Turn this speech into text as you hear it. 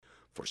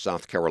For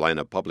South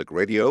Carolina Public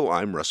Radio,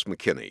 I'm Russ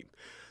McKinney.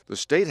 The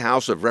State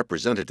House of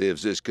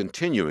Representatives is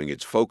continuing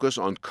its focus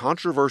on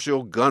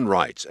controversial gun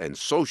rights and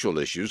social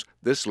issues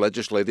this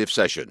legislative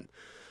session.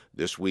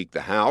 This week,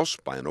 the House,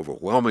 by an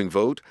overwhelming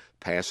vote,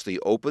 passed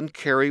the Open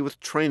Carry with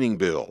Training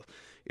bill.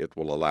 It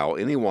will allow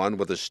anyone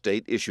with a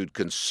state-issued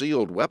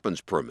concealed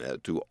weapons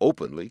permit to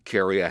openly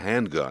carry a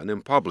handgun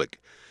in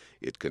public.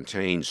 It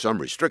contains some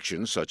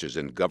restrictions, such as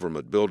in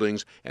government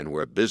buildings and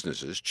where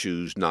businesses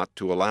choose not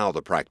to allow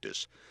the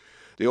practice.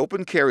 The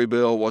Open Carry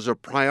bill was a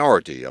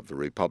priority of the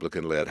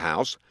Republican-led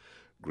House.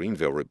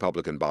 Greenville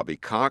Republican Bobby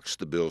Cox,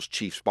 the bill's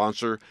chief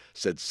sponsor,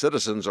 said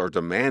citizens are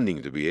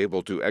demanding to be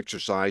able to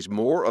exercise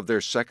more of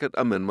their Second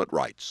Amendment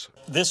rights.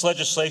 This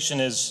legislation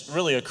is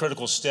really a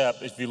critical step,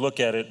 if you look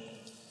at it,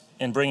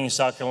 in bringing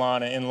South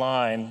Carolina in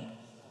line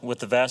with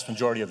the vast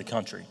majority of the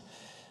country,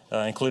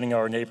 including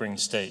our neighboring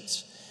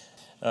states.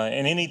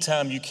 And any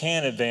time you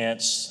can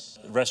advance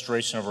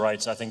restoration of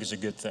rights, I think is a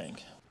good thing.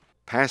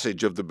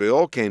 Passage of the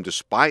bill came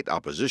despite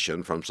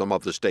opposition from some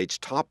of the state's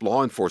top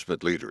law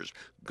enforcement leaders,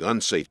 gun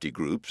safety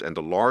groups, and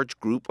a large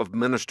group of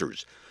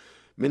ministers.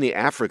 Many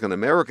African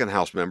American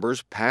House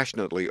members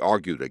passionately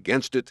argued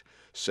against it,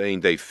 saying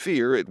they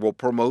fear it will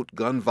promote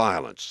gun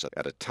violence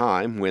at a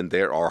time when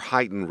there are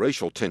heightened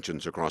racial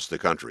tensions across the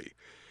country.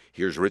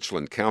 Here's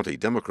Richland County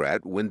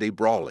Democrat Wendy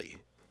Brawley.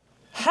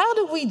 How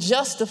do we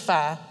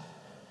justify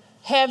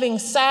having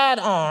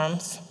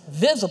sidearms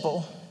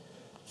visible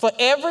for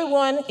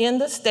everyone in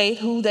the state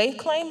who they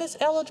claim is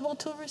eligible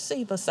to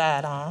receive a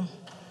sidearm,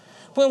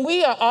 when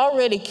we are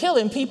already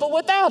killing people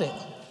without it?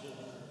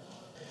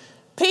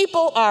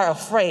 People are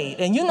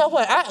afraid. And you know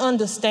what? I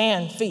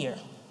understand fear.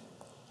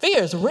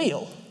 Fear is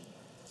real.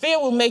 Fear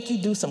will make you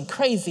do some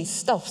crazy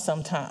stuff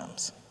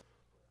sometimes.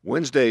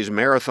 Wednesday's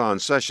marathon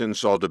session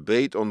saw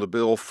debate on the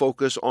bill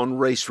focus on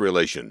race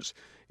relations.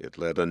 It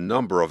led a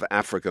number of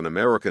African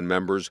American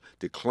members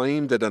to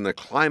claim that in a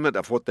climate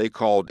of what they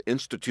called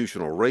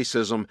institutional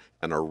racism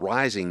and a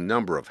rising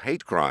number of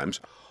hate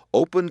crimes,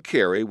 open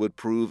carry would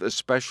prove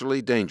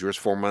especially dangerous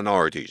for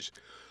minorities.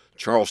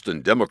 Charleston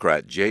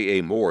Democrat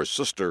J.A. Moore's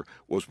sister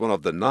was one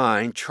of the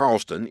 9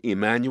 Charleston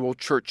Emmanuel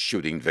Church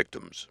shooting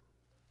victims.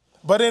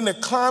 But in the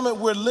climate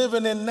we're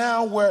living in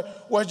now,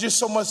 where just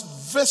so much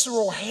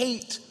visceral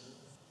hate,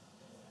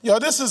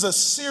 this is a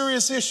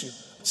serious issue.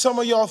 Some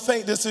of y'all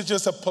think this is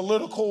just a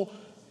political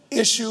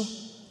issue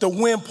to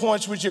win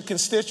points with your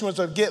constituents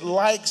or get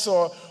likes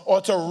or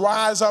to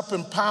rise up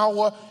in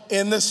power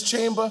in this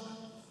chamber.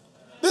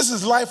 This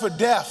is life or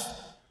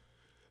death.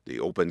 The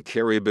open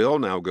carry bill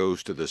now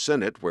goes to the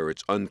Senate, where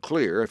it's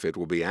unclear if it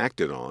will be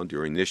acted on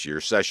during this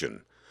year's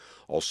session.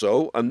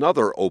 Also,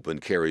 another open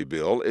carry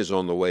bill is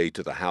on the way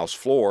to the House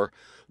floor,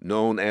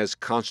 known as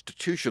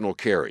constitutional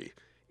carry.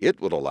 It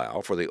would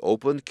allow for the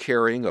open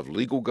carrying of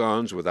legal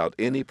guns without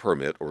any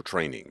permit or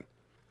training.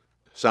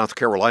 South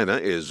Carolina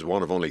is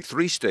one of only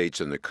 3 states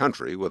in the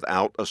country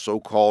without a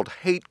so-called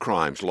hate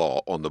crimes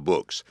law on the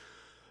books.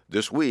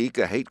 This week,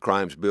 a hate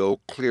crimes bill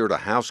cleared a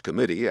House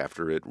committee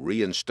after it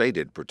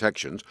reinstated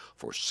protections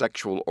for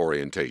sexual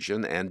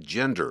orientation and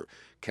gender,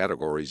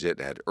 categories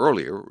it had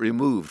earlier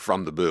removed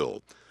from the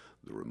bill.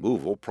 The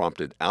removal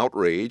prompted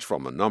outrage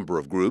from a number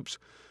of groups.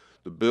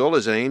 The bill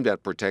is aimed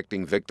at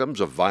protecting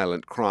victims of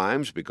violent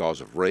crimes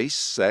because of race,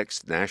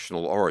 sex,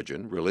 national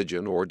origin,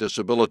 religion, or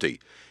disability.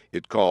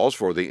 It calls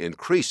for the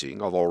increasing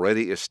of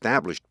already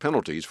established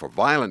penalties for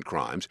violent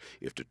crimes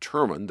if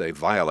determined they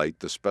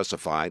violate the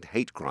specified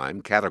hate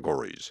crime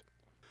categories.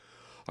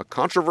 A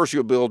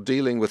controversial bill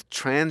dealing with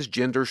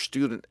transgender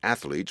student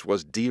athletes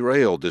was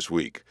derailed this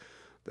week.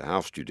 The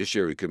House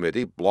Judiciary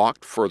Committee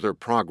blocked further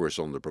progress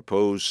on the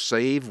proposed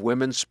Save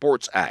Women's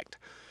Sports Act.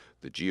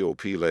 The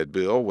GOP-led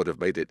bill would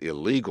have made it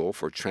illegal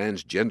for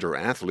transgender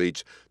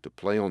athletes to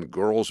play on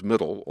girls'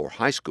 middle or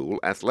high school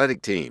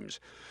athletic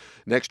teams.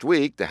 Next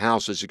week, the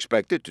House is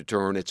expected to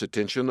turn its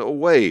attention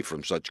away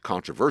from such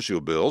controversial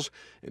bills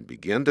and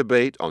begin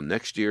debate on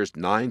next year's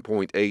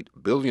 $9.8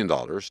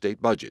 billion state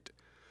budget.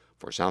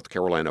 For South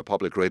Carolina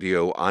Public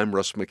Radio, I'm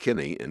Russ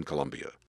McKinney in Columbia.